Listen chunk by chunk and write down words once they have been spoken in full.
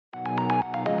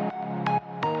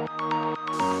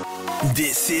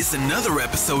This is another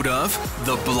episode of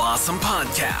the Blossom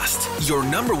Podcast, your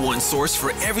number one source for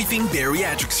everything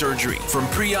bariatric surgery, from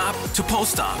pre-op to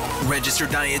post-op. Registered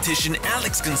dietitian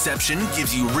Alex Conception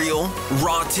gives you real,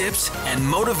 raw tips and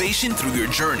motivation through your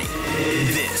journey.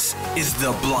 This is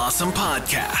the Blossom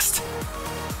Podcast.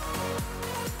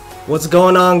 What's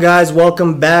going on, guys?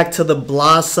 Welcome back to the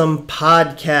Blossom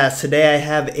Podcast. Today I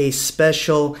have a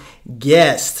special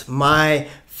guest, my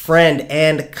friend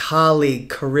and colleague,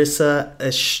 Karissa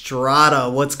Estrada.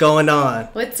 What's going on?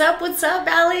 What's up,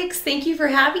 Alex? Thank you for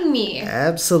having me.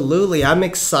 Absolutely. I'm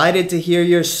excited to hear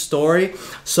your story.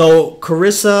 So,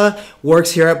 Karissa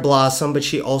works here at Blossom, but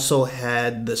she also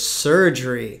had the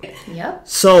surgery. Yep.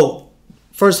 So,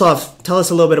 first off, tell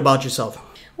us a little bit about yourself.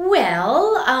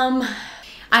 Well, I'm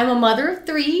a mother of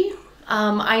three.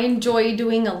 I enjoy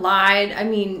doing a lot. I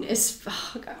mean, it's a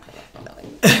lot.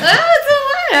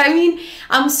 I mean,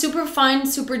 I'm super fun,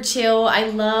 super chill. I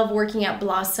love working at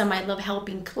Blossom. I love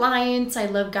helping clients. I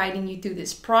love guiding you through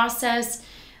this process.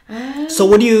 So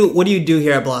what do you do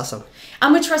here at Blossom?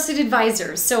 I'm a trusted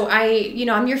advisor. So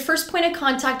I'm your first point of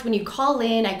contact when you call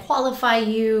in. I qualify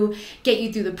you, get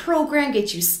you through the program,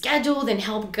 get you scheduled, and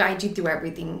help guide you through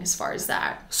everything as far as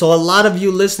that. So a lot of you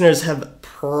listeners have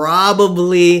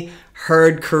probably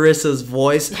heard Karissa's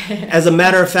voice. As a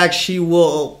matter of fact, she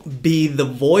will be the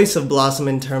voice of Blossom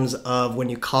in terms of when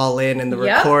you call in and the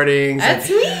recordings. That's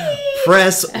me.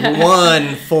 Press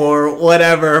 1 for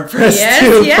whatever. Press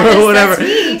 2 for whatever.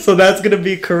 That's So that's gonna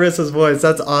be Karissa's voice.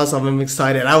 That's awesome. I'm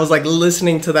excited. I was like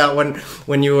listening to that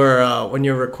when you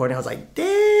were recording. I was like,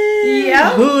 dang,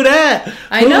 yeah. Who that?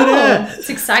 I know. That? It's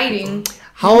exciting.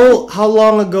 How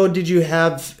long ago did you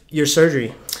have your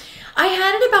surgery? I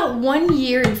had it about 1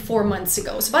 year and 4 months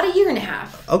ago. So about a year and a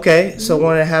half. Okay, so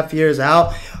 1.5 years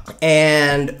out.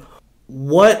 And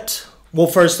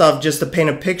first off, just to paint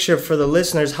a picture for the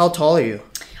listeners, how tall are you?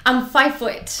 I'm 5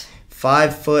 foot.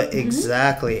 5 foot,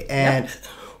 exactly. And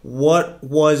what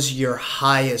was your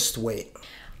highest weight?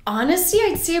 Honestly,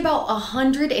 I'd say about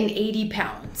 180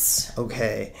 pounds.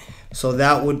 Okay, so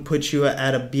that would put you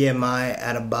at a BMI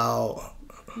at about...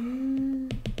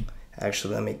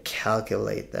 Actually, let me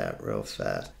calculate that real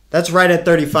fast. That's right at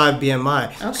 35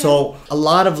 BMI. Okay. So a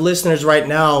lot of listeners right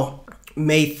now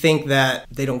may think that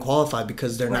they don't qualify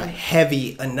because they're not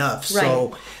heavy enough. Right.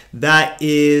 So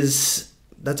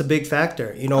that's a big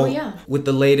factor. You know, with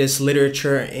the latest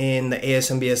literature in the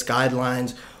ASMBS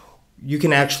guidelines, you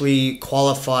can actually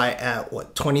qualify at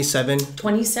 27?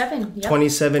 27, yeah.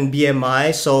 27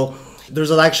 BMI. So there's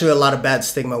actually a lot of bad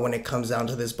stigma when it comes down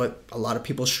to this, but a lot of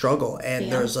people struggle. And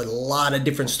there's a lot of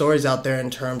different stories out there in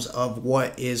terms of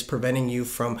what is preventing you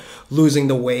from losing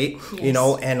the weight, you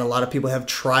know, and a lot of people have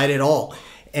tried it all.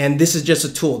 And this is just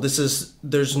a tool.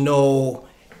 There's no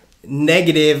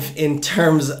negative in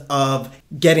terms of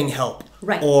getting help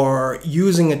or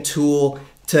using a tool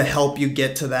to help you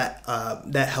get to that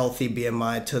healthy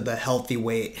BMI, to the healthy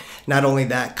weight. Not only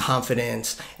that,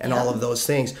 confidence and all of those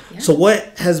things. Yeah. So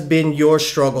what has been your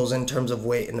struggles in terms of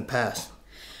weight in the past?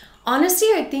 Honestly,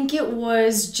 I think it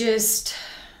was just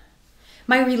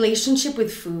my relationship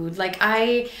with food. Like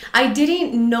I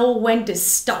didn't know when to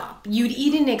stop. You'd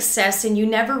eat in excess and you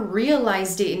never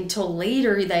realized it until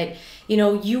later that, you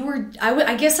know,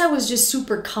 I guess I was just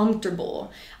super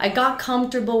comfortable. I got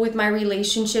comfortable with my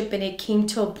relationship and it came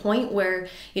to a point where,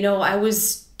 you know, I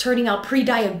was turning out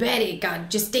pre-diabetic, got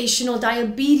gestational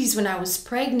diabetes when I was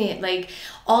pregnant. Like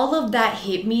all of that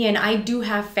hit me, and I do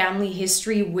have family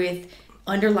history with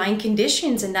underlying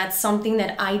conditions, and that's something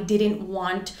that I didn't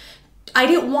want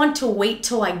to wait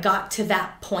till I got to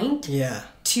that point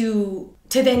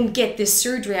to then get this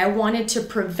surgery. I wanted to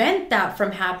prevent that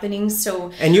from happening.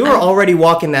 So and you were already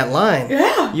walking that line.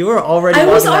 Yeah. You were already I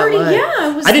walking was that already, line.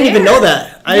 Yeah, I didn't even know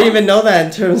that. I didn't even know that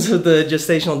in terms of the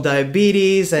gestational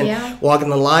diabetes and walking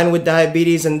the line with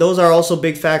diabetes. And those are also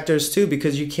big factors too,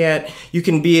 because you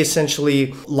can be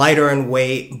essentially lighter in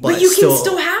weight, but you can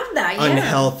still have that.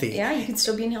 Unhealthy. Yeah, you can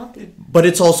still be unhealthy. But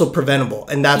it's also preventable.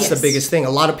 And that's the biggest thing. A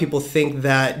lot of people think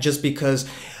that just because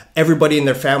everybody in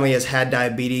their family has had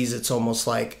diabetes, it's almost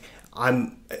like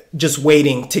I'm just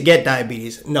waiting to get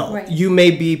diabetes. No, you may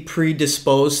be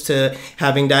predisposed to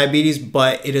having diabetes,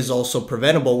 but it is also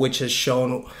preventable, which has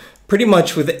shown pretty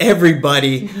much with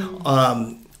everybody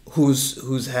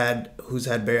who's had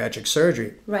bariatric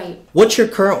surgery. Right. What's your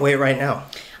current weight right now?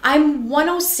 I'm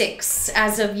 106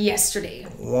 as of yesterday.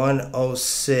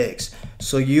 106.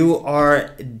 So you are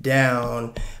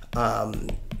down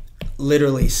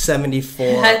literally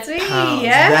 74 That's me, pounds.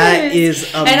 yes. That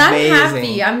is amazing. And I'm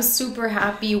happy. I'm super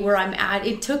happy where I'm at.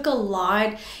 It took a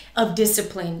lot of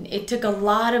discipline. It took a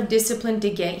lot of discipline to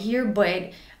get here,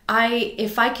 but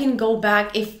if I can go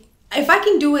back, if I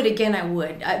can do it again, I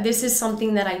would. This is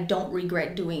something that I don't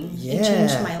regret doing. Yeah. It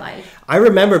changed my life. I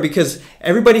remember, because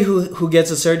everybody who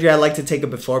gets a surgery, I like to take a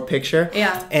before picture.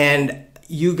 Yeah. And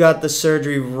you got the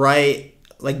surgery right,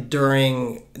 like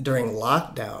during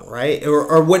lockdown, right?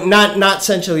 Or what? Not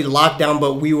essentially lockdown,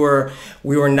 but we were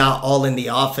not all in the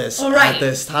office at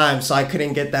this time, so I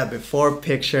couldn't get that before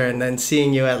picture. And then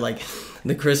seeing you at like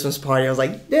the Christmas party, I was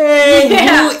like, dang,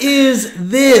 who is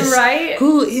this? Right?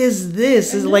 Who is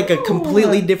this? Is like a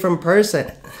completely different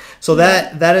person. So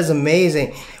that is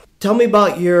amazing. Tell me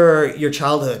about your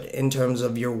childhood in terms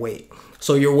of your weight.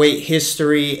 So your weight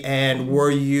history, and were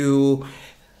you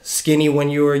skinny when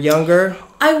you were younger?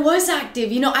 I was active.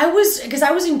 Because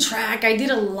I was in track. I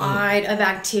did a lot of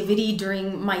activity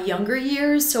during my younger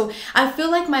years. So I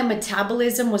feel like my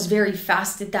metabolism was very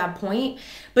fast at that point.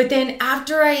 But then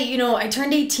after I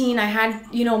turned 18, I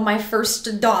had, my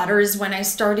first daughters when I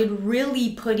started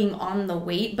really putting on the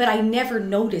weight, but I never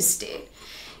noticed it.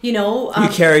 You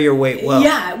carry your weight well.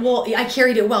 Yeah, well, I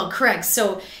carried it well, correct.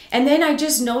 So, and then I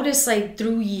just noticed like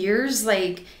through years,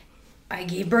 like I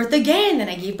gave birth again and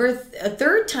I gave birth a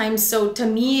third time. So to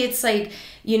me, it's like,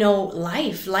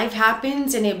 life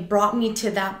happens, and it brought me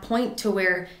to that point to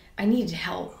where I needed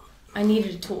help. I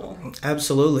needed a tool.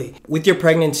 Absolutely. With your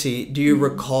pregnancy, do you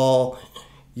recall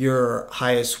your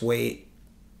highest weight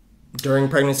during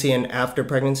pregnancy and after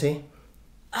pregnancy?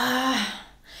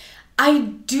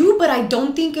 I do, but I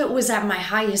don't think it was at my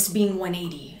highest being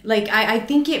 180. Like, I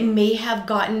think it may have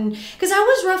gotten, because I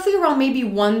was roughly around maybe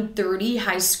 130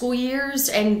 high school years,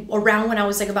 and around when I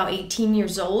was like about 18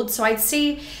 years old. So I'd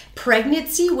say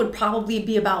pregnancy would probably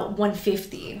be about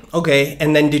 150. Okay,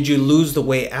 and then did you lose the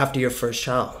weight after your first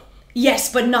child?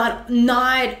 Yes, but not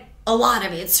a lot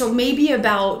of it. So maybe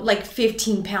about like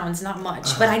 15 pounds, not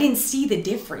much. But I didn't see the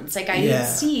difference. Like, I didn't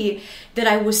see that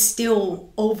I was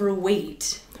still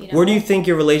overweight. Where do you think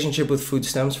your relationship with food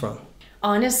stems from?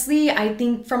 Honestly, I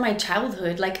think from my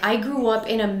childhood. Like, I grew up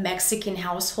in a Mexican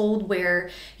household where,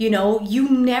 you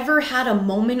never had a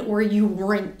moment where you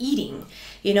weren't eating.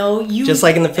 Just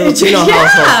like in the Filipino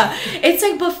household. It's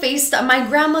like buffet style. My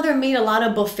grandmother made a lot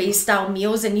of buffet style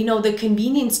meals, and the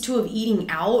convenience too of eating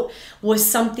out was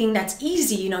something that's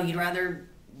easy. You'd rather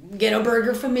get a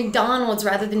burger from McDonald's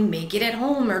rather than make it at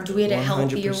home or do it a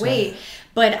healthier 100%. way.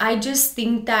 But I just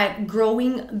think that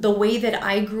growing the way that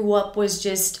I grew up was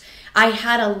just, I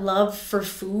had a love for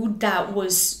food that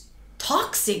was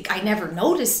toxic. I never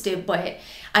noticed it, but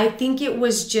I think it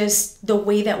was just the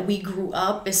way that we grew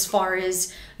up as far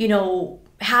as,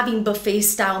 having buffet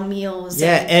style meals.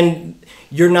 Yeah, and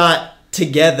you're not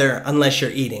together unless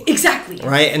you're eating. Exactly.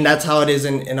 Right? And that's how it is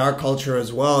in our culture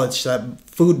as well. It's that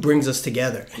food brings us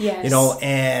together. Yes.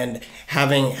 And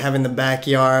having the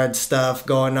backyard stuff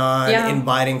going on,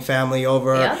 inviting family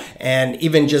over, and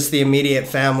even just the immediate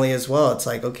family as well. It's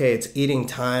like, okay, it's eating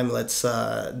time. Let's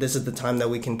this is the time that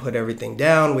we can put everything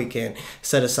down. We can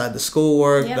set aside the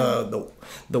schoolwork,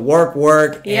 the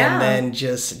work, and then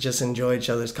just enjoy each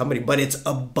other's company. But it's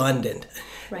abundant.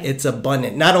 Right. It's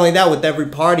abundant. Not only that, with every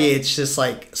party, it's just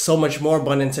like so much more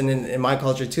abundance. And in my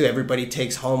culture too, everybody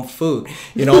takes home food.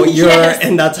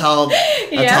 And that's how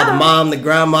the mom, the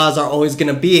grandmas are always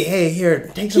gonna be. Hey, here,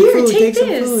 take some food. Take some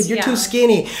food. You're too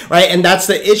skinny, right? And that's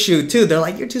the issue too. They're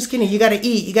like, you're too skinny. You gotta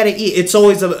eat. You gotta eat. It's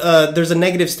always there's a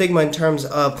negative stigma in terms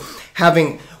of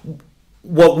having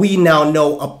what we now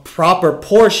know a proper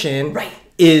portion. Right.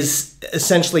 Is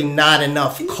essentially not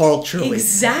enough culturally.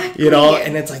 Exactly.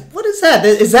 And it's like, what is that?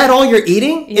 Is that all you're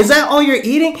eating? Yeah. Is that all you're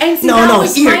eating? And see, no,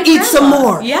 here, eat some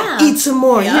more. Yeah. Eat some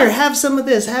more. Yeah. Here, have some of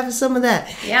this, have some of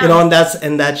that. Yeah.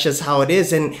 And that's just how it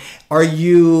is. And are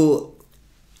you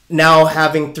now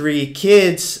having 3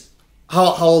 kids?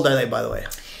 How old are they, by the way?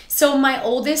 So my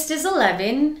oldest is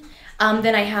 11.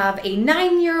 Then I have a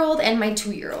 9-year-old and my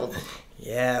 2-year-old.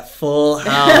 Yeah, full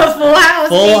house.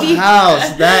 Full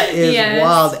house. That is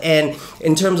wild. And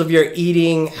in terms of your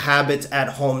eating habits at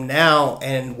home now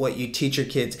and what you teach your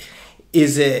kids,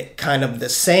 is it kind of the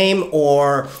same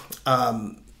or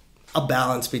a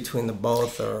balance between the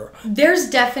both? Or there's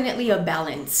definitely a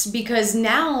balance, because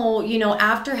now,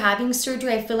 after having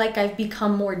surgery, I feel like I've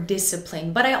become more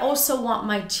disciplined, but I also want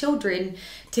my children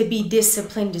to be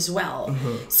disciplined as well.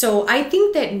 Mm-hmm. So I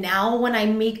think that now when I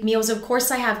make meals, of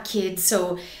course I have kids,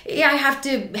 so I have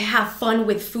to have fun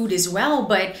with food as well,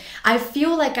 but I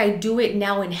feel like I do it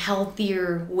now in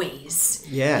healthier ways.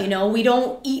 Yeah. We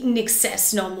don't eat in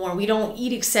excess no more. We don't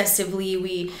eat excessively.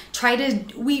 We try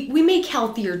to, we make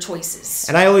healthier choices.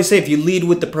 And I always say, if you lead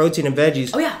with the protein and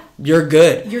veggies, you're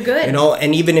good. You're good.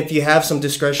 And even if you have some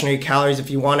discretionary calories, if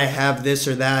you want to have this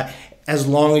or that, as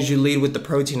long as you lead with the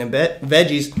protein and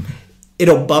veggies,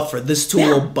 it'll buffer. This tool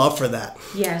will buffer that.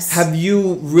 Yes. Have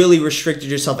you really restricted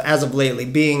yourself as of lately?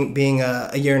 Being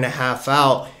a year and a half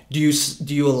out, do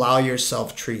you allow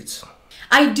yourself treats?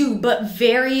 I do, but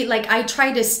I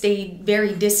try to stay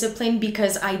very disciplined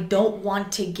because I don't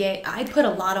want to I put a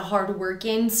lot of hard work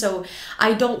in, so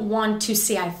I don't want to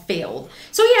say I failed.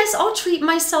 So yes, I'll treat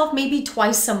myself maybe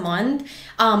twice a month,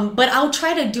 but I'll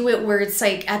try to do it where it's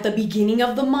like at the beginning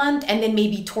of the month and then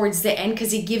maybe towards the end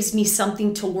because it gives me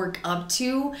something to work up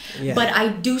to. Yeah. But I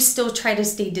do still try to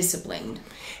stay disciplined.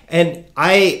 And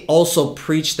I also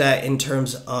preach that in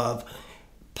terms of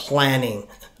planning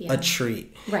a treat.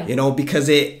 Right. Because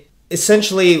it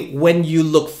essentially, when you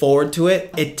look forward to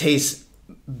it, it tastes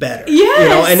better.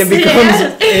 Yes. And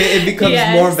it becomes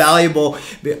more valuable.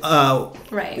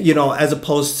 Right. As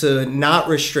opposed to not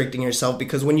restricting yourself,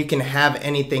 because when you can have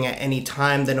anything at any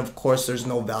time, then of course there's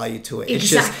no value to it.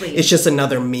 Exactly. It's just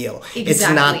another meal. Exactly. It's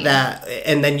not that,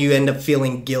 and then you end up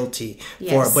feeling guilty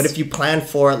for it. But if you plan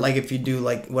for it, like if you do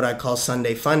like what I call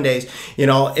Sunday fun days,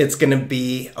 it's gonna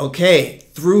be okay.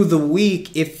 Through the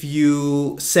week, if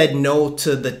you said no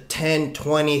to the 10,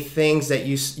 20 things that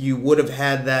you would have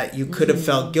had that you could have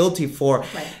felt guilty for,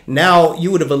 now you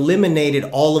would have eliminated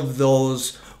all of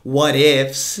those what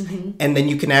ifs, and then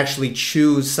you can actually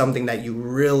choose something that you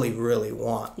really, really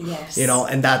want. Yes.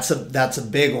 And that's a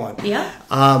big one. Yeah.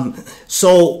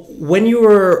 So when you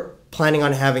were planning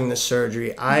on having the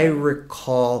surgery, I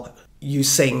recall you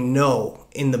saying no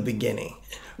in the beginning,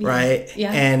 right?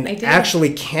 Yeah. And I did.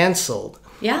 actually canceled.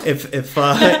 Yeah. If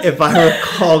I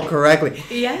recall correctly.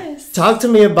 Yes. Talk to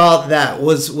me about that.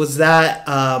 Was that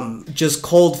just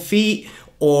cold feet,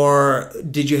 or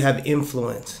did you have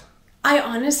influence? I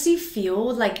honestly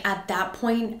feel like at that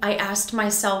point I asked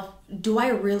myself, do I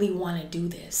really want to do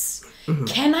this?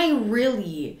 Can I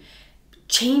really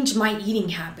change my eating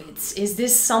habits? Is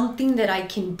this something that I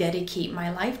can dedicate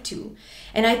my life to?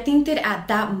 And I think that at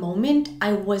that moment,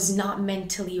 I was not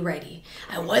mentally ready.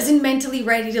 I wasn't mentally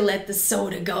ready to let the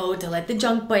soda go, to let the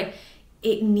junk, but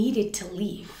it needed to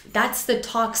leave. That's the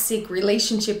toxic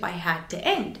relationship I had to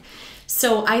end.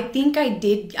 So I think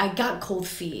I got cold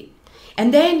feet.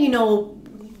 And then,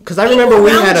 because I remember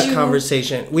we had a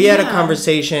conversation. We had a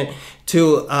conversation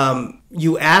to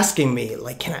you asking me,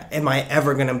 like, am I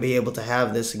ever going to be able to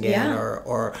have this again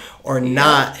or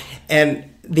not? And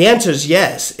the answer is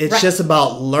yes. It's just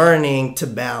about learning to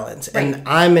balance. And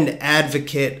I'm an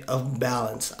advocate of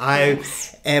balance. I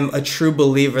am a true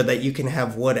believer that you can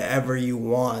have whatever you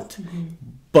want,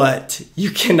 but you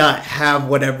cannot have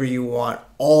whatever you want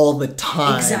all the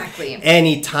time. Exactly.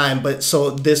 Anytime. But so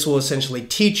this will essentially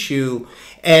teach you.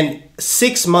 And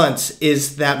 6 months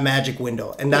is that magic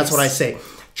window. And that's what I say.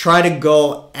 Try to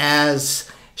go as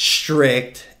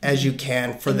strict as you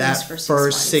can for that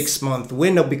first 6 month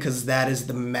window, because that is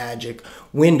the magic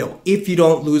window. If you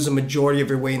don't lose a majority of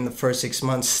your weight in the first 6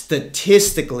 months,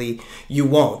 statistically you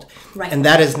won't. Right. And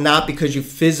that is not because you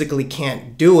physically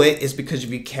can't do it. It's because if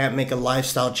you can't make a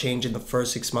lifestyle change in the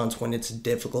first 6 months when it's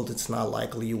difficult, it's not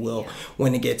likely you will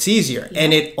when it gets easier.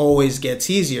 And it always gets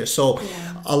easier. So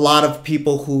a lot of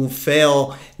people who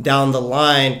fail down the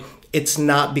line, it's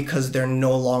not because they're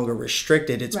no longer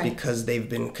restricted. It's because they've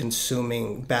been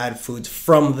consuming bad foods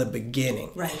from the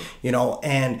beginning. Right.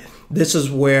 And this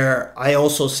is where I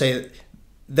also say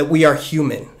that we are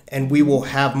human and we will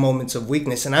have moments of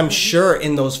weakness. And I'm sure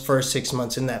in those first 6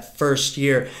 months, in that first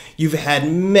year, you've had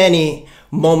many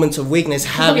moments of weakness,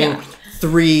 having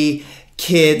 3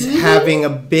 kids, having a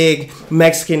big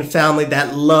Mexican family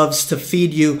that loves to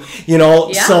feed you,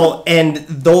 so, and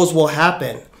those will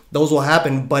happen.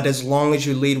 But as long as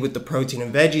you lead with the protein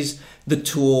and veggies, the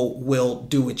tool will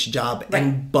do its job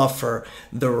and buffer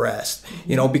the rest.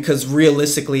 Because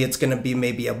realistically, it's going to be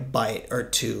maybe a bite or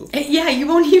 2. Yeah, you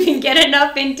won't even get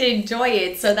enough in to enjoy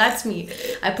it. So that's me.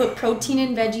 I put protein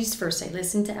and veggies first. I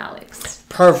listen to Alex.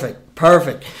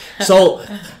 Perfect. So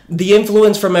the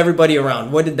influence from everybody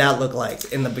around, what did that look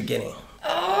like in the beginning?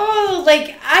 Oh,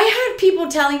 like I had people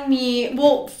telling me,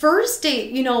 well, first,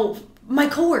 my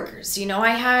coworkers, I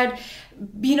had,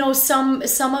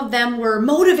 some of them were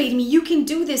motivating me. You can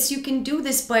do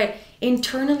this. But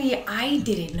internally, I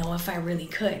didn't know if I really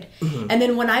could. And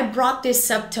then when I brought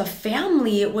this up to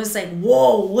family, it was like,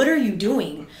 whoa, what are you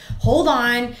doing? Hold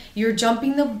on. You're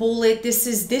jumping the bullet. This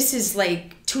is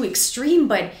like too extreme.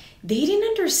 But they didn't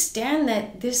understand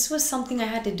that this was something I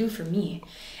had to do for me.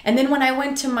 And then when I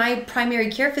went to my primary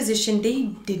care physician, they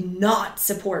did not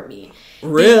support me.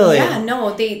 Really?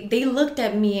 They looked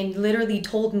at me and literally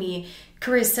told me,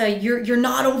 Karissa, you're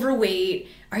not overweight.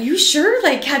 are you sure?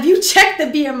 Like, have you checked the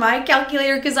BMI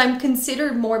calculator? Because I'm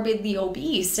considered morbidly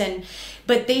obese.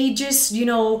 But they just,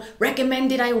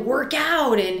 recommended I work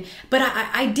out. But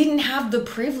I didn't have the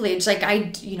privilege. Like,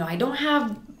 I don't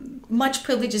have much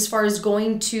privilege as far as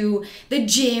going to the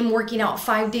gym, working out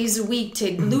 5 days a week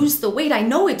to lose the weight. I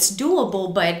know it's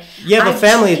doable, but you have a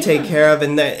family to take care of,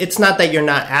 and it's not that you're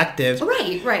not active.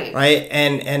 Right.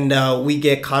 And we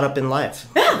get caught up in life.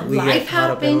 Yeah, life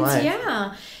happens.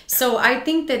 Yeah. So I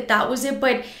think that was it.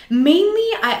 But mainly,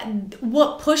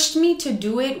 what pushed me to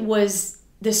do it was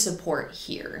the support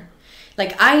here.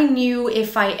 Like, I knew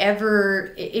if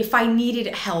I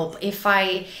needed help, if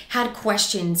I had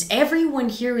questions, everyone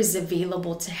here is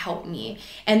available to help me.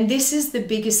 And this is the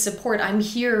biggest support. I'm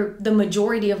here the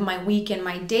majority of my week and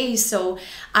my day. So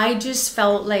I just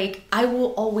felt like I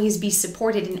will always be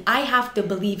supported, and I have to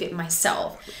believe it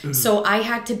myself. Mm-hmm. So I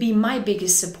had to be my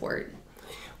biggest support.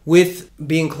 With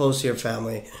being close to your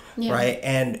family, right?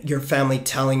 And your family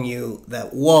telling you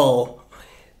that, whoa,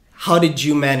 how did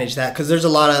you manage that? Because there's a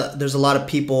lot of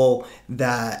people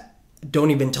that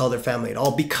don't even tell their family at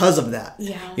all because of that.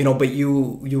 Yeah. But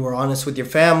you were honest with your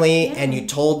family, and you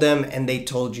told them, and they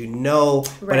told you no,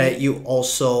 but you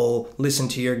also listened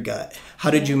to your gut.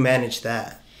 How did you manage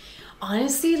that?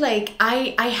 Honestly, like,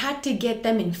 I had to get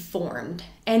them informed.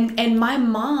 And my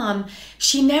mom,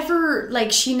 she never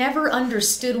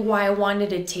understood why I wanted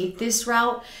to take this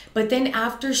route. But then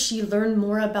after she learned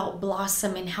more about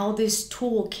Blossom and how this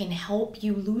tool can help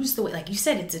you lose the weight, like you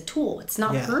said, it's a tool. It's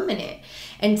not permanent.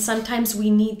 And sometimes we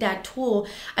need that tool.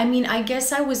 I mean, I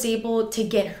guess I was able to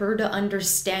get her to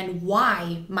understand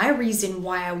my reason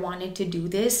why I wanted to do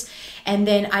this. And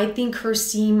then I think her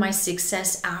seeing my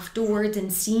success afterwards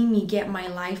and seeing me get my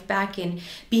life back and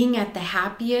being at the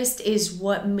happiest is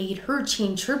what made her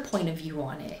change her point of view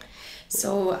on it.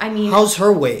 So, I mean, how's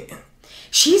her weight?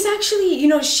 She's actually,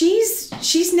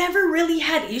 she's never really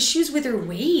had issues with her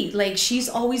weight. Like, she's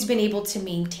always been able to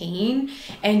maintain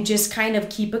and just kind of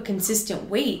keep a consistent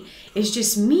weight. It's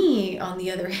just me, on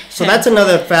the other hand. So that's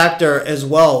another factor as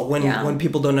well when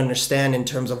people don't understand in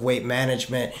terms of weight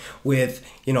management with,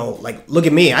 like, look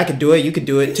at me, I could do it, you could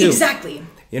do it too. Exactly.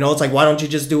 It's like, why don't you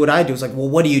just do what I do? It's like, well,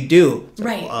 what do you do? It's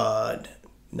right. Like,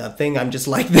 nothing. I'm just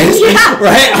like this,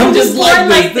 right? I'm just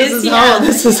like this.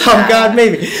 This is how God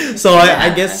made me. So I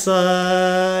guess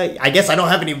I don't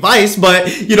have any vice, but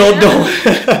don't.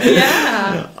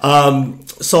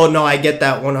 So no, I get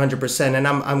that 100%, and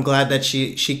I'm glad that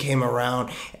she came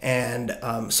around and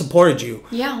supported you.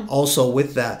 Yeah. Also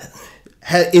with that,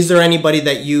 is there anybody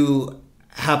that you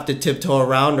have to tiptoe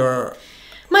around, or?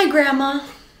 My grandma,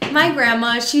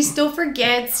 she still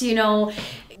forgets,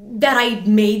 that I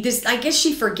made this. I guess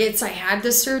she forgets I had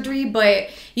the surgery, but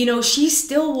she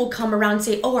still will come around and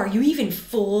say, oh, are you even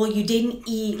full? You didn't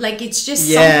eat. Like, it's just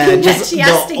something that she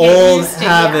has to get used to.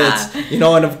 Habits,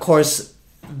 and of course,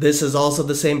 this is also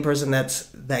the same person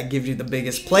that gives you the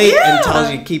biggest plate and tells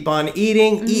you keep on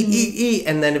eating, eat.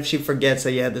 And then if she forgets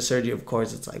that you had the surgery, of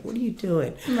course, it's like, what are you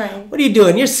doing? Right. What are you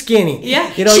doing? You're skinny.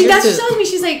 Yeah. That's what tells me.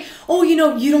 She's like, oh, you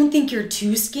don't think you're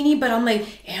too skinny, but I'm like,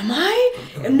 am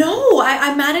I? No,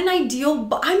 I'm at an ideal,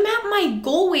 I'm at my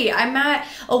goal weight. I'm at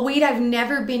a weight I've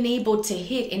never been able to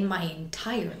hit in my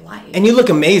entire life. And you look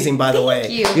amazing, by the way.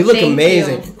 Thank you. You look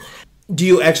amazing. Do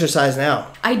you exercise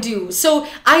now? I do. So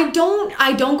I don't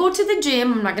go to the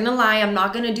gym. I'm not gonna lie. I'm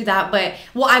not gonna do that. But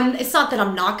it's not that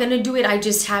I'm not gonna do it. I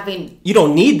just haven't. You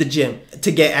don't need the gym to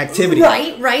get activity.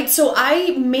 Right. So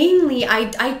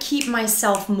I keep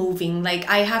myself moving. Like,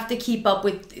 I have to keep up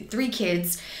with 3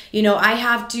 kids. I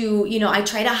have to, I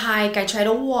try to hike. I try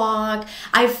to walk.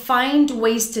 I find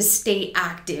ways to stay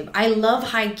active. I love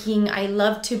hiking. I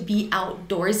love to be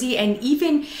outdoorsy. And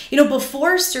even,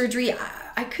 before surgery,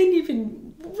 I couldn't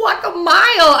even walk a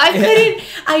mile.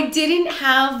 I didn't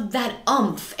have that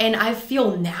oomph. And I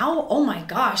feel now, oh my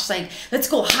gosh, like, let's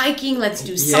go hiking, let's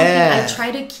do something. I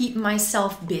try to keep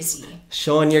myself busy.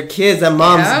 Showing your kids that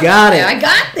mom's got it. I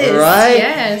got this. Right?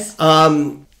 Yes.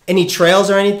 Any trails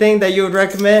or anything that you would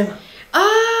recommend?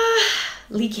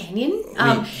 Lee Canyon.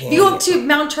 If you go up to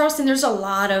Mount Charleston, there's a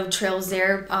lot of trails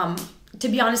there. To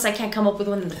be honest, I can't come up with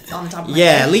one on the top of my head.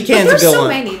 Yeah, Lee Canyon's a good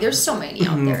one. There's so many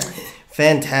out there.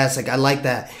 Fantastic. I like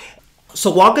that.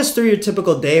 So walk us through your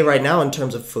typical day right now in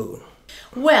terms of food.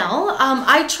 Well,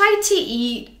 I try to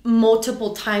eat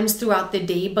multiple times throughout the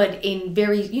day, but in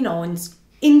very, in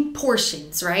in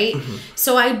portions, right?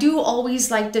 So I do always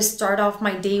like to start off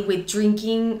my day with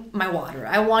drinking my water.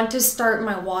 I want to start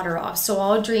my water off. So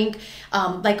I'll drink,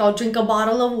 I'll drink a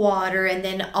bottle of water, and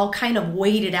then I'll kind of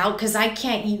wait it out because I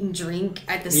can't eat and drink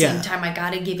at the same time. I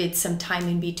got to give it some time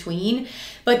in between.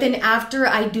 But then after,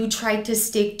 I do try to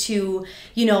stick to,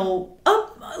 you know,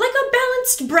 like a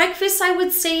balanced breakfast, I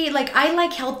would say. Like, I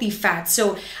like healthy fats,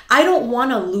 so I don't want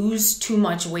to lose too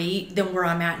much weight than where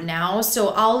I'm at now. So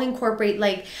I'll incorporate,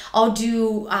 like, I'll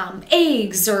do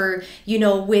eggs, or, you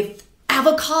know, with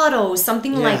avocado,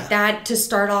 something like that, to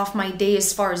start off my day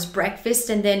as far as breakfast.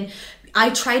 And then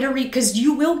I try to read, because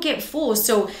you will get full,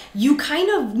 so you kind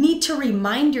of need to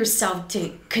remind yourself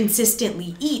to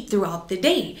consistently eat throughout the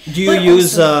day. Do you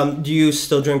you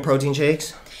still drink protein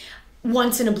shakes?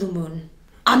 Once in a blue moon.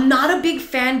 I'm not a big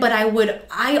fan, but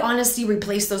I honestly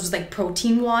replace those with like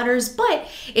protein waters. But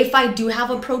if I do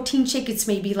have a protein shake, it's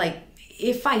maybe like,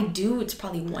 if I do, it's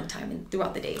probably one time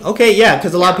throughout the day. Okay, yeah,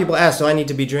 because a lot of people ask, so I need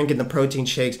to be drinking the protein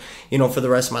shakes, you know, for the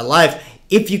rest of my life.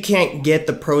 If you can't get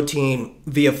the protein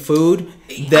via food,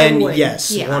 then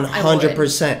yes,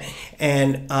 100%.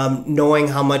 And knowing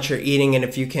how much you're eating, and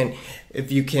if you can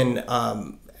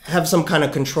have some kind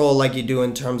of control like you do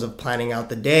in terms of planning out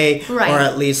the day, or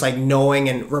at least like knowing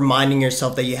and reminding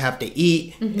yourself that you have to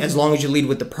eat. As long as you lead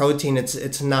with the protein,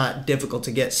 it's not difficult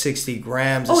to get 60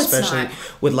 grams, especially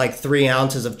with like 3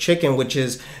 ounces of chicken, which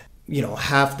is, you know,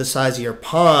 half the size of your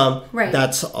palm.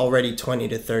 That's already 20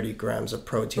 to 30 grams of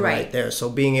protein right there. So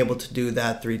being able to do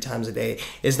that 3 times a day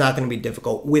is not going to be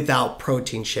difficult without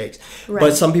protein shakes.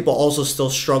 But some people also still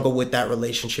struggle with that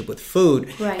relationship with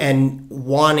food and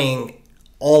wanting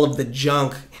all of the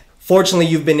junk. Fortunately,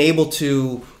 you've been able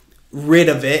to rid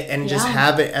of it and just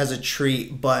have it as a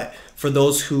treat. But for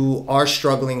those who are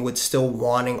struggling with still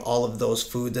wanting all of those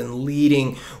foods and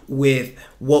leading with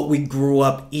what we grew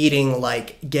up eating,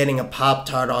 like getting a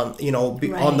Pop-Tart on, you know,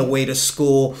 on the way to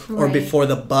school or before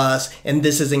the bus, and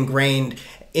this is ingrained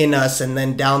in us, and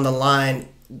then down the line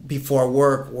before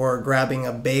work, or grabbing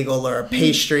a bagel or a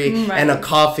pastry and a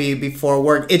coffee before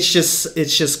work. It's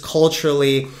just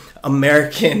culturally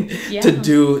American to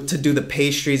do the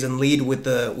pastries and lead with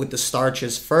the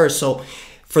starches first. So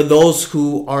for those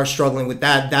who are struggling with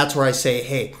that, that's where I say,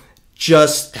 hey,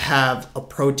 just have a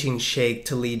protein shake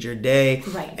to lead your day,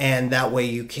 and that way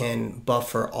you can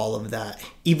buffer all of that.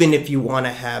 Even if you want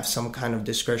to have some kind of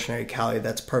discretionary calorie,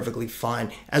 that's perfectly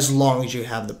fine, as long as you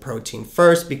have the protein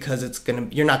first, because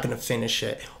you're not gonna finish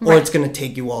it, or it's gonna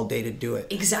take you all day to do it.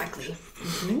 Exactly.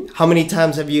 How many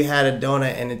times have you had a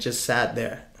donut and it just sat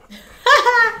there?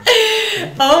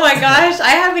 Oh my gosh,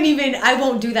 I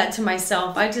won't do that to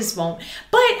myself. I just won't.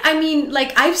 But I mean,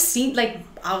 like, I've seen, like,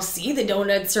 I'll see the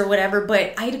donuts or whatever,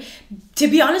 but to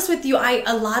be honest with you,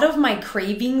 a lot of my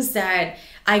cravings that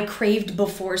I craved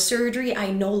before surgery,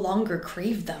 I no longer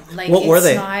crave them. Like, what were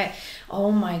they?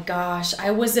 Oh my gosh,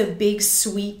 I was a big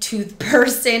sweet tooth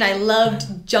person. I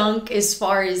loved junk as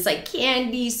far as like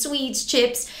candy, sweets,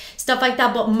 chips, stuff like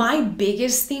that. But my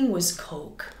biggest thing was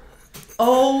Coke.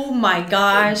 Oh my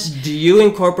gosh. Do you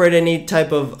incorporate any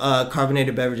type of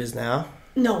carbonated beverages now?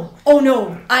 No. Oh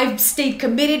no. I've stayed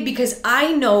committed, because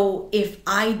I know if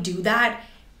I do that,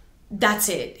 that's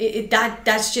it.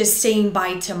 That's just saying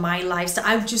bye to my lifestyle.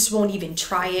 I just won't even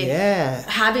try it. Yeah.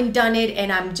 Haven't done it,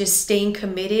 and I'm just staying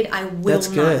committed. I will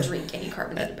not drink any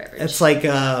carbonated beverage.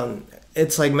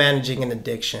 It's like managing an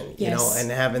addiction, you know, and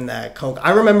having that Coke.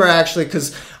 I remember actually,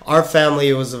 because our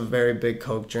family was a very big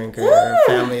Coke drinker. Our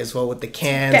family as well, with the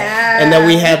cans. And then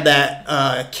we had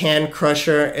that can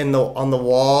crusher on the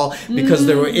wall, because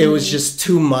it was just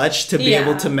too much to be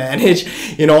able to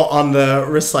manage, you know, on the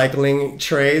recycling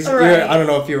trays. I don't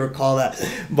know if you recall that,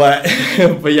 but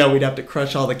yeah, we'd have to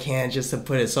crush all the cans just to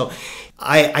put it. So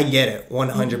I get it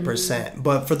 100%.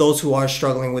 But for those who are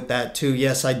struggling with that too,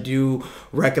 yes, I do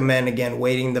recommend, again,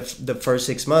 waiting the first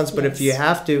 6 months. But if you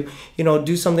have to, you know,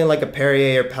 do something like a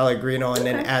Perrier or Pellegrino, and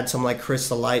then add some like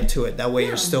Crystal Light to it. That way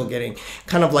you're still getting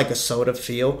kind of like a soda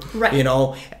feel, you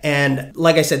know. And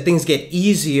like I said, things get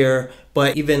easier,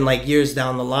 but even like years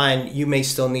down the line, you may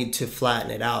still need to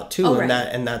flatten it out too.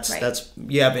 That's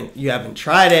you haven't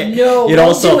tried it. No, you know,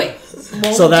 won't do it.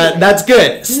 That's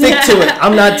good. Stick to it.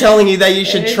 I'm not telling you that you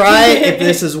should try it. If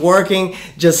this is working,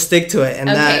 just stick to it. And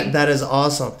that is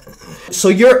awesome. So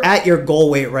you're at your goal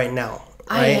weight right now,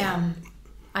 right?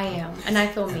 I am. And I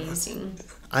feel amazing.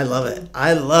 I love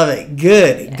it.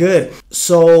 Good.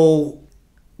 So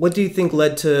what do you think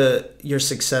led to your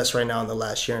success right now in the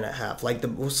last year and a half? Like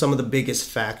some of the biggest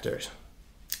factors?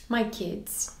 My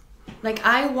kids. Like,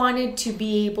 I wanted to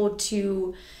be able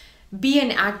to be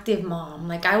an active mom.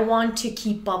 Like, I want to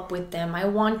keep up with them. I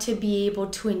want to be able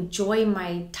to enjoy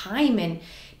my time. And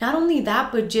not only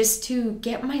that, but just to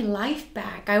get my life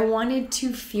back. I wanted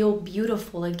to feel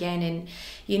beautiful again. And,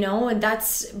 and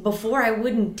that's before I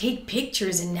wouldn't take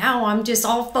pictures. And now I'm just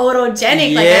all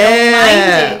photogenic. Like, I don't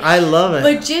mind it. I love it.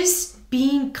 But just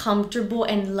being comfortable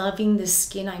and loving the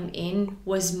skin I'm in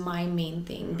was my main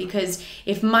thing. Because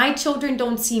if my children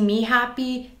don't see me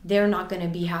happy, they're not going to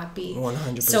be happy.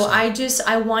 100%. So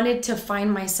I wanted to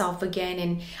find myself again.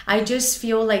 And I just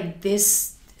feel like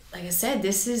this, like I said,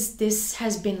 this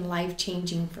has been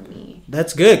life-changing for me.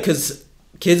 That's good, because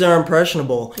kids are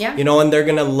impressionable, yeah. And they're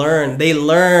going to learn. They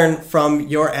learn from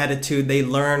your attitude. They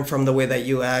learn from the way that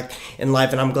you act in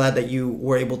life. And I'm glad that you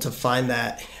were able to find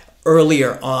that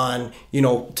earlier on,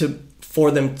 for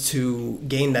them to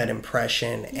gain that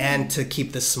impression and to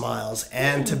keep the smiles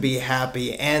and to be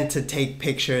happy and to take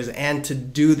pictures and to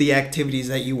do the activities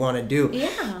that you want to do.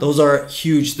 Yeah. Those are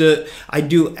huge. I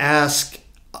do ask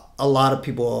a lot of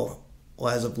people,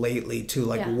 as of lately too,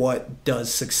 like, what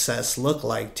does success look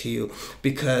like to you?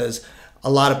 Because a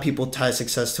lot of people tie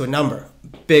success to a number,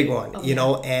 big one,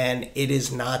 and it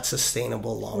is not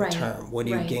sustainable long term. What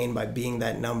do you gain by being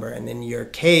that number? And in your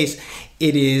case,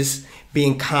 it is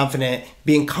being confident,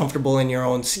 being comfortable in your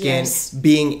own skin,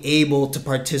 being able to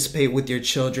participate with your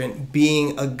children,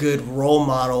 being a good role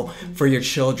model for your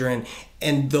children.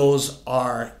 And those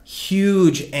are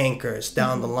huge anchors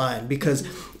down the line, because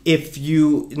if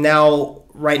you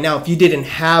right now, if you didn't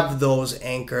have those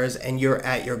anchors and you're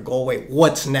at your goal weight,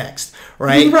 what's next,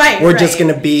 right? We're just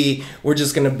gonna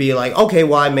be like, okay,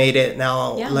 well, I made it.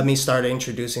 Now let me start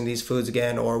introducing these foods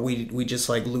again, or we just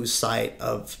like lose sight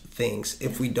of things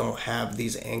if we don't have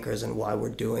these anchors and why we're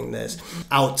doing this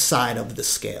outside of the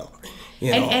scale.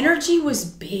 And energy was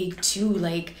big too.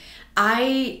 Like,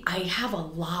 I have a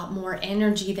lot more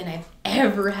energy than I've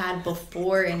ever had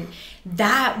before, and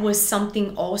that was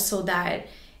something also that,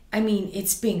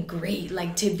 it's been great,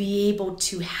 like, to be able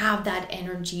to have that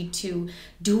energy to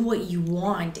do what you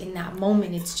want in that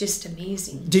moment. It's just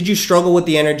amazing. Did you struggle with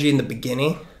the energy in the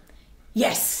beginning?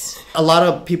 Yes. A lot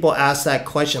of people ask that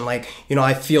question, like,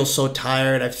 I feel so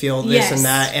tired, I feel this and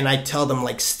that, and I tell them,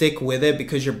 like, stick with it,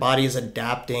 because your body is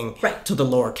adapting to the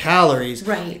lower calories.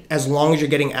 Right. As long as you're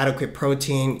getting adequate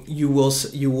protein, you will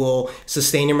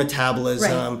sustain your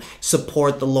metabolism,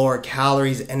 support the lower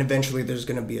calories, and eventually there's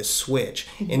going to be a switch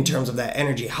in terms of that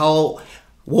energy. What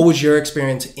was your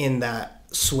experience in that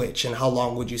switch, and how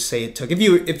long would you say it took? If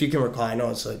you can recall, I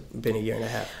know it's been a year and a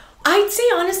half. I'd say,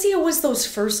 honestly, it was those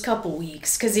first couple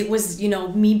weeks, because it was,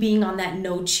 me being on that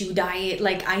no-chew diet.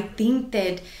 Like, I think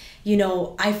that,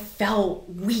 I felt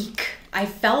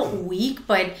weak.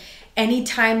 But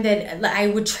anytime that I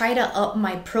would try to up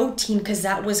my protein, because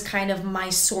that was kind of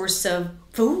my source of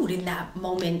food in that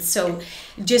moment. So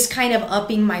just kind of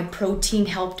upping my protein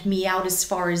helped me out as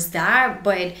far as that.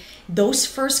 But those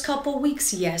first couple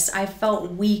weeks, yes, I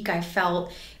felt weak. I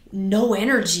felt no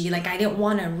energy. Like, I didn't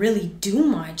want to really do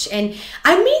much. And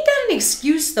I made that an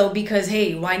excuse, though, because,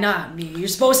 hey, why not? You're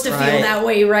supposed to feel that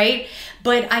way, right?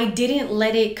 But I didn't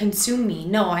let it consume me.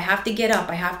 No, I have to get up.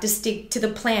 I have to stick to the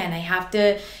plan. I have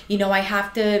to, I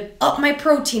have to up my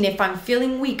protein. If I'm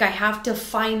feeling weak, I have to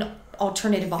find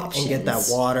alternative options. And get that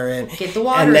water in. Get the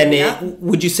water in. And then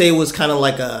would you say it was kind of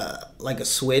like a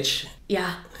switch?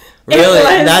 Yeah. Really?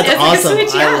 That's awesome. Like a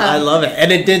switch, I love it.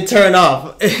 And it did turn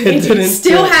off. It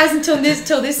still has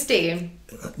until this day.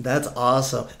 That's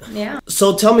awesome. Yeah.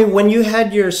 So tell me, when you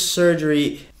had your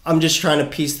surgery, I'm just trying to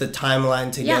piece the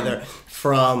timeline together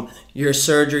from your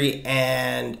surgery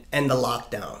and the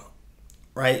lockdown.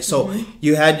 Right? So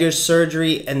you had your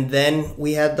surgery and then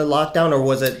we had the lockdown, or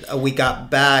was it we got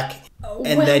back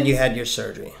and then you had your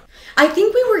surgery? I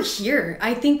think we were here.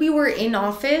 I think we were in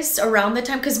office around the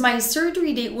time, because my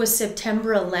surgery date was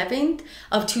September 11th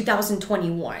of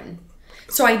 2021.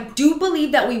 So I do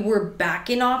believe that we were back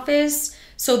in office.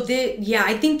 So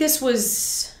I think this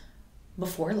was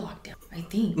before lockdown, I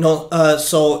think. No,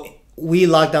 so we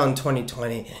locked down in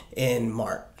 2020 in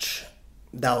March.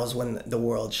 That was when the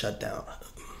world shut down.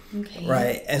 Okay.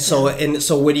 Right. And so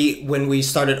when we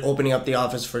started opening up the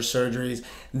office for surgeries,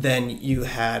 then you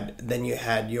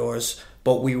had yours,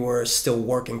 but we were still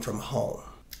working from home.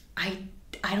 I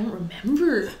don't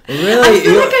remember. Really? I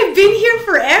feel like I've been here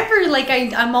forever. Like,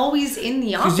 I'm always in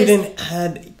the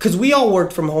office. Because we all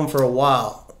worked from home for a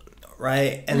while,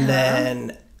 right? And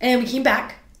then we came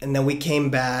back. And then we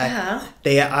came back.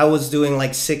 I was doing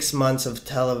like 6 months of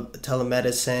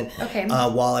telemedicine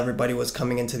while everybody was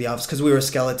coming into the office, because we were a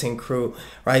skeleton crew,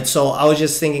 right? So I was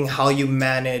just thinking how you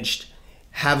managed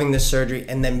having the surgery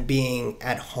and then being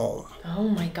at home? Oh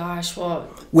my gosh, well,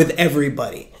 with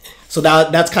everybody. So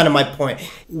that's kind of my point.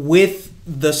 With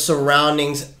the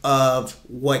surroundings of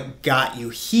what got you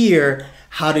here,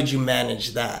 how did you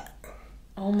manage that?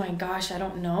 Oh my gosh, I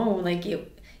don't know. Like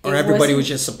or everybody was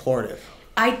just supportive?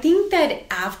 I think that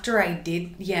after I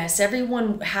did, yes,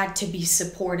 everyone had to be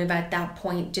supportive at that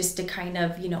point just to kind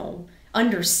of,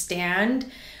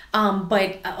 understand.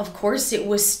 But of course it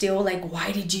was still like,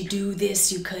 why did you do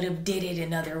this? You could have did it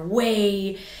another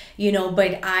way,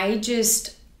 but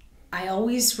I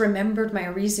always remembered my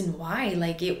reason why.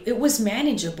 Like it was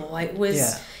manageable.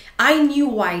 I knew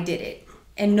why I did it,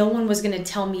 and no one was going to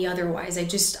tell me otherwise.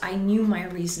 I knew my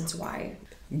reasons why.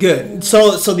 Good.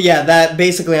 So yeah, that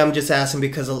basically I'm just asking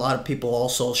because a lot of people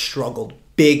also struggled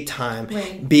big time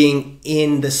being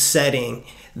in the setting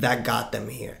that got them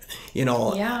here, and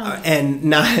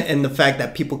the fact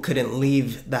that people couldn't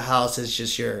leave the house is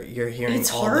just you're hearing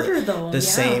it's all harder though. the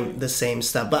same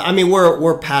stuff. But I mean,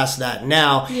 we're past that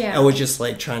now. Yeah. I was just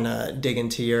like trying to dig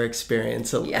into your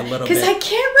experience a little bit. Because I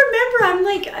can't remember. I'm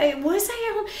like, was I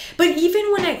at home? But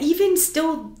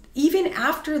even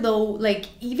after though, like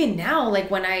even now, like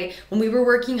when we were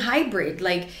working hybrid,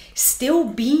 like still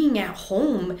being at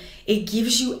home, it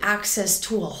gives you access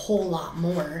to a whole lot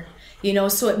more.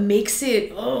 So it makes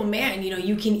it, oh man,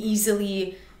 you can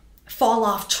easily fall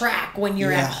off track when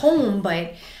you're at home.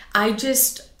 But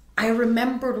I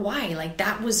remembered why. Like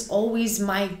that was always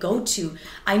my go-to.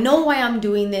 I know why I'm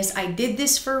doing this. I did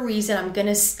this for a reason. I'm going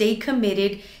to stay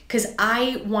committed because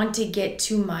I want to get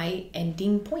to my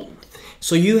ending point.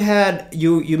 So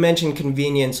you mentioned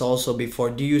convenience also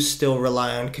before. Do you still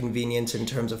rely on convenience in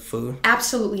terms of food?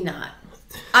 Absolutely not.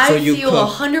 I feel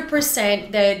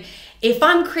 100% that if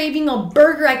I'm craving a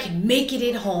burger, I can make it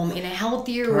at home in a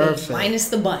healthier way, minus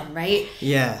the bun, right?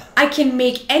 Yeah. I can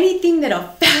make anything that a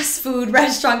fast food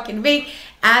restaurant can make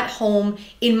at home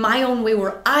in my own way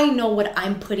where I know what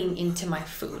I'm putting into my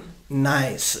food.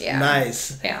 Nice. Yeah.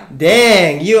 Nice. Yeah.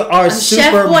 Dang, you are super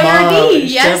Chef mom. Boyardee.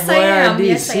 Yes, Chef I am. Boyardee,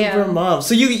 Yes, I am. Super mom.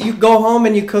 So you go home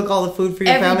and you cook all the food for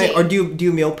your Every family? day. Or do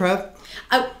you meal prep?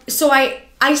 So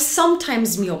I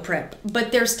sometimes meal prep,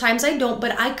 but there's times I don't,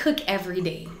 but I cook every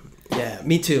day. Yeah,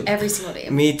 me too. Every single day.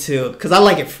 Me too, because I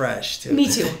like it fresh too. Me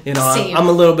too. Same. I'm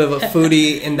a little bit of a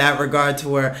foodie in that regard to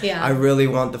where Yeah. I really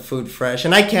want the food fresh.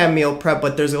 And I can meal prep,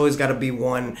 but there's always got to be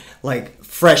one like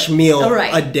fresh meal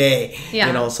a day.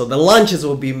 Yeah. So the lunches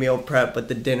will be meal prep, but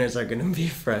the dinners are going to be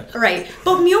fresh. Right.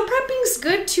 But meal prepping's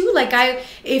good too. Like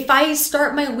if I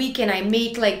start my week and I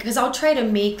make because I'll try to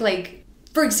make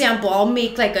for example, I'll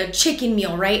make like a chicken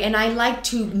meal, right? And I like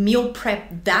to meal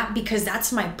prep that because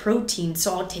that's my protein.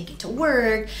 So I'll take it to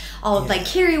work. I'll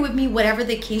carry it with me, whatever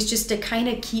the case, just to kind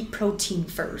of keep protein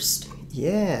first.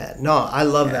 Yeah. No, I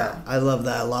love that. I love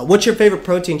that a lot. What's your favorite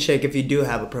protein shake if you do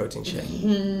have a protein shake?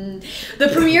 The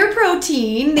Premier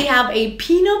Protein, they have a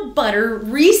peanut butter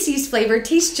Reese's flavor. It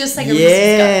tastes just like a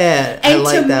Reese's cup. And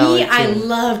to me, I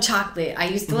love chocolate. I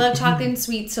used to love chocolate and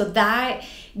sweet. So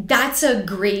that's a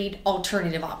great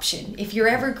alternative option. If you're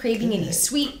ever craving any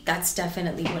sweet, that's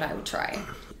definitely what I would try.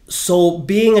 So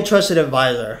being a trusted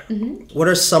advisor, what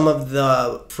are some of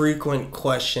the frequent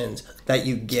questions that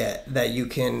you get that you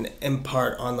can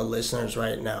impart on the listeners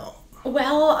right now?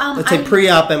 Well, let's say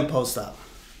pre-op and post-op.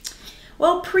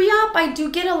 Well, pre-op, I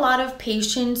do get a lot of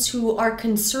patients who are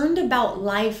concerned about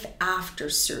life after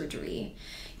surgery.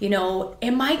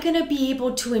 Am I going to be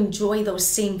able to enjoy those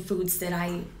same foods that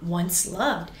I once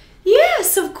loved?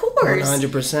 Yes, of course.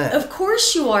 100%. Of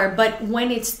course you are, but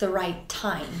when it's the right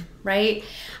time, right?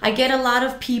 I get a lot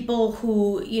of people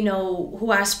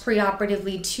who ask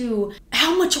preoperatively too,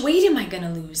 how much weight am I going to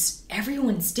lose?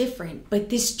 Everyone's different, but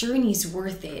this journey's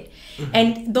worth it.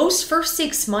 And those first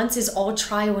 6 months is all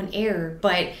trial and error,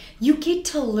 but you get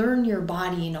to learn your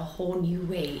body in a whole new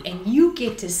way, and you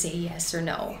get to say yes or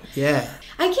no. Yeah.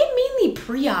 I get mainly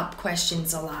pre-op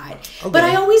questions a lot, but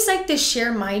I always like to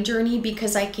share my journey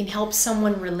because I can help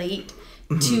someone relate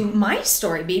to my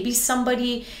story. Maybe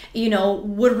somebody,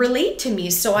 would relate to me.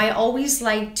 So I always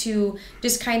like to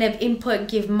just kind of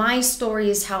give my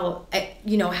stories, how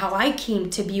I came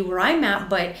to be where I'm at.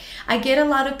 But I get a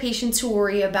lot of patients who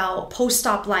worry about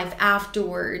post-op life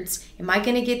afterwards. Am I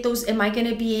going to get those? Am I going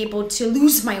to be able to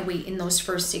lose my weight in those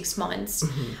first 6 months?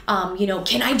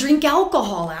 Can I drink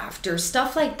alcohol after?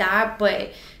 Stuff like that.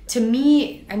 But to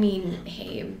me,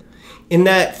 hey. In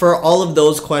that, for all of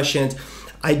those questions,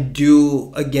 I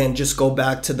do, again, just go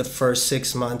back to the first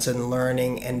 6 months and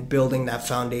learning and building that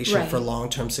foundation for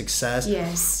long-term success.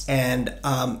 Yes. And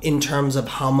in terms of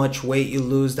how much weight you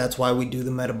lose, that's why we do the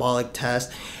metabolic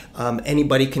test.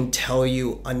 anybody can tell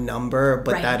you a number,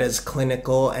 but that is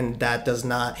clinical, and that does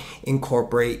not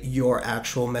incorporate your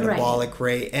actual metabolic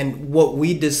rate. And what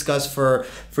we discussed for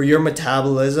your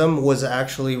metabolism was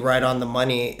actually right on the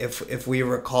money, if we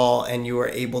recall, and you were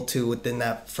able to, within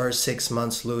that first 6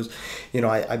 months, lose,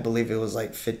 I believe it was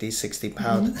like 50, 60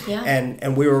 pounds.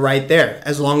 And we were right there.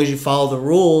 As long as you follow the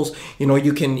rules,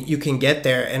 you can get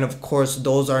there. And of course,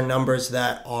 those are numbers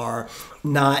that are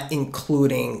not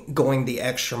including going the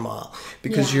extra mile,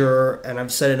 because and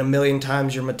I've said it a million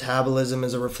times, your metabolism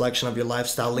is a reflection of your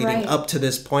lifestyle leading up to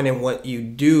this point, and what you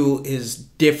do is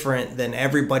different than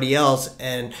everybody else,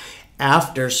 and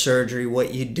after surgery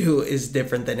what you do is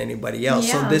different than anybody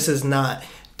else. So this is not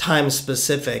time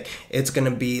specific, it's going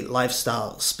to be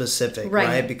lifestyle specific,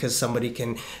 right? Because somebody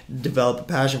can develop a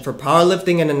passion for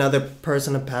powerlifting and another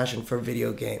person a passion for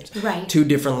video games. Two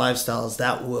different lifestyles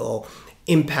that will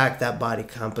impact that body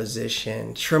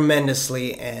composition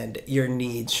tremendously and your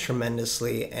needs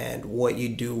tremendously, and what you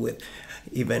do with,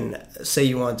 even say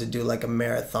you want to do like a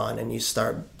marathon and you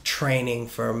start training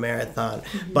for a marathon.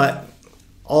 But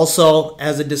also,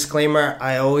 as a disclaimer,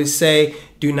 I always say,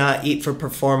 do not eat for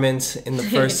performance in the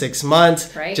first 6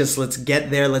 months. Just let's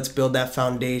get there, let's build that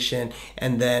foundation,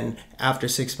 and then after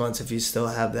 6 months, if you still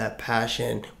have that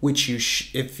passion, which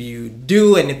if you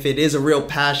do, and if it is a real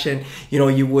passion,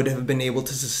 you would have been able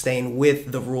to sustain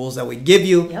with the rules that we give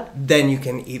you, then you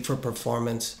can eat for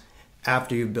performance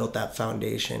after you've built that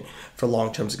foundation for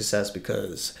long-term success.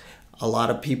 Because a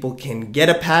lot of people can get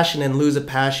a passion and lose a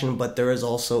passion, but there is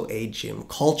also a gym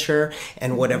culture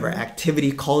and whatever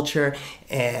activity culture.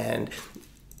 And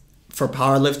for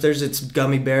powerlifters, it's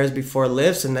gummy bears before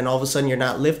lifts, and then all of a sudden you're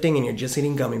not lifting and you're just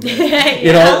eating gummy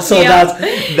bears. So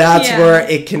that's where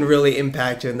it can really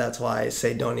impact you, and that's why I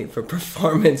say don't eat for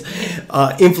performance.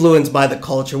 Influenced by the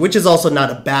culture, which is also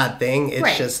not a bad thing.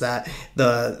 It's just that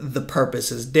the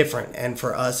purpose is different, and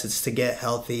for us, it's to get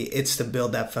healthy. It's to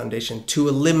build that foundation, to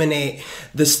eliminate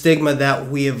the stigma that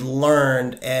we have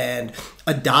learned and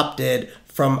adopted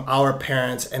from our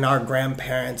parents and our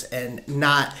grandparents, and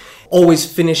not always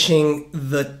finishing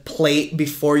the plate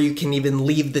before you can even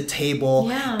leave the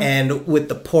table, and with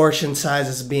the portion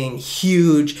sizes being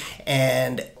huge,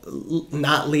 and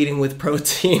not leading with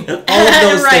protein. All of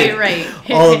those things.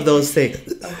 All of those things.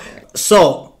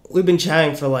 So we've been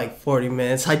chatting for like 40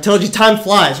 minutes. I told you time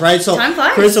flies, right? So time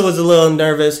flies. Karissa was a little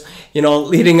nervous,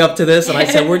 leading up to this. And I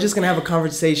said, we're just going to have a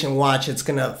conversation. Watch, it's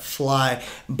going to fly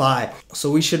by. So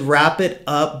we should wrap it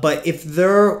up. But if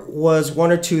there was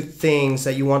one or two things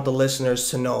that you want the listeners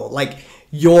to know, like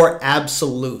your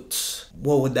absolutes,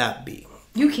 what would that be?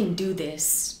 You can do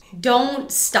this.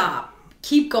 Don't stop.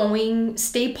 Keep going.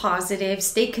 Stay positive.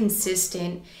 Stay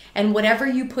consistent. And whatever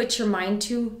you put your mind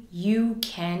to, you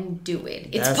can do it.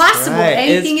 It's possible.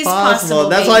 Anything is possible.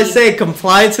 That's why I say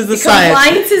compliance is the science.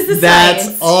 Compliance is the science.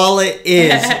 That's all it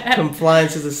is.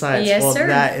 Compliance is the science. Yes, sir.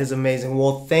 That is amazing.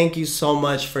 Well, thank you so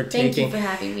much for taking for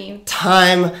having me.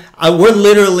 Time. We're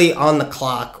literally on the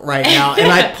clock right now, and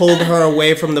I pulled her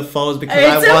away from the phones because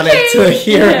I wanted to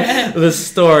hear the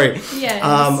story.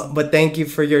 Yes. But thank you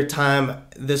for your time.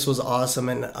 This was awesome,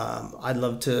 and I'd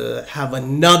love to have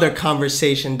another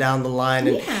conversation down the line.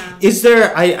 And is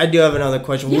there, I do have another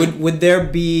question. Would there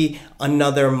be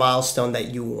another milestone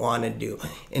that you want to do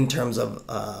in terms of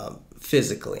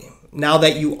physically? Now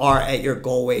that you are at your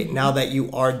goal weight, now that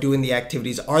you are doing the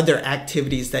activities, are there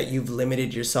activities that you've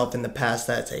limited yourself in the past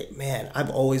that say, man, I've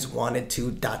always wanted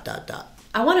to ...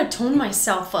 I want to tone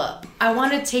myself up. I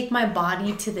want to take my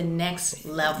body to the next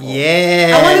level.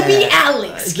 I want to be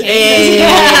Alex.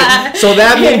 So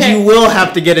that means you will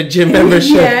have to get a gym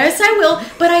membership. Yes, I will.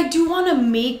 But I do want to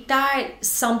make that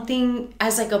something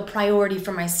as like a priority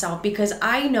for myself, because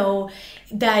I know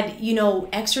that,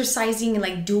 exercising and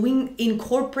like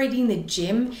incorporating the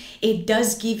gym, it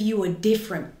does give you a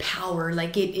different power.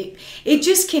 Like it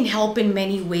just can help in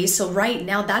many ways. So right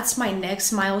now, that's my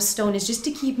next milestone, is just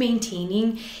to keep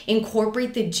maintaining,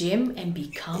 incorporate the gym, and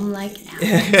become like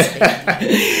Alex.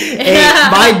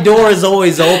 My door is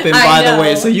always open, by the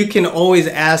way, so you can always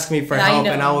ask me for help,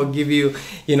 and I will give you,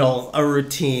 a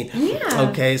routine.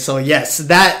 Okay, so yes,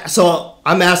 so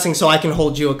I'm asking so I can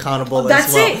hold you accountable as well.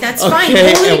 That's it. That's fine.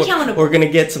 Hold me accountable. We're going to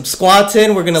get some squats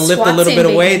in. We're going to lift a little bit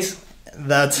of weights.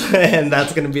 That's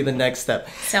going to be the next step.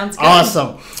 Sounds good.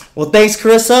 Awesome. Well, thanks,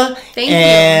 Karissa. Thank you.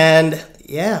 And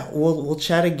we'll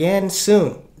chat again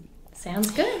soon. Sounds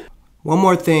good. One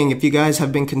more thing, if you guys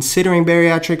have been considering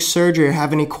bariatric surgery or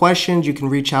have any questions, you can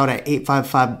reach out at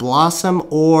 855-BLOSSOM,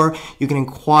 or you can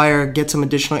get some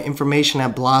additional information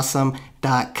at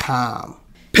blossom.com.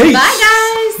 Peace.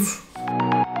 Bye, guys.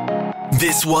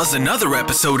 This was another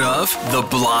episode of the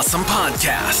Blossom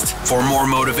Podcast. For more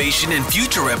motivation and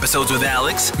future episodes with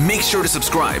Alex, make sure to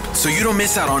subscribe so you don't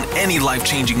miss out on any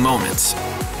life-changing moments.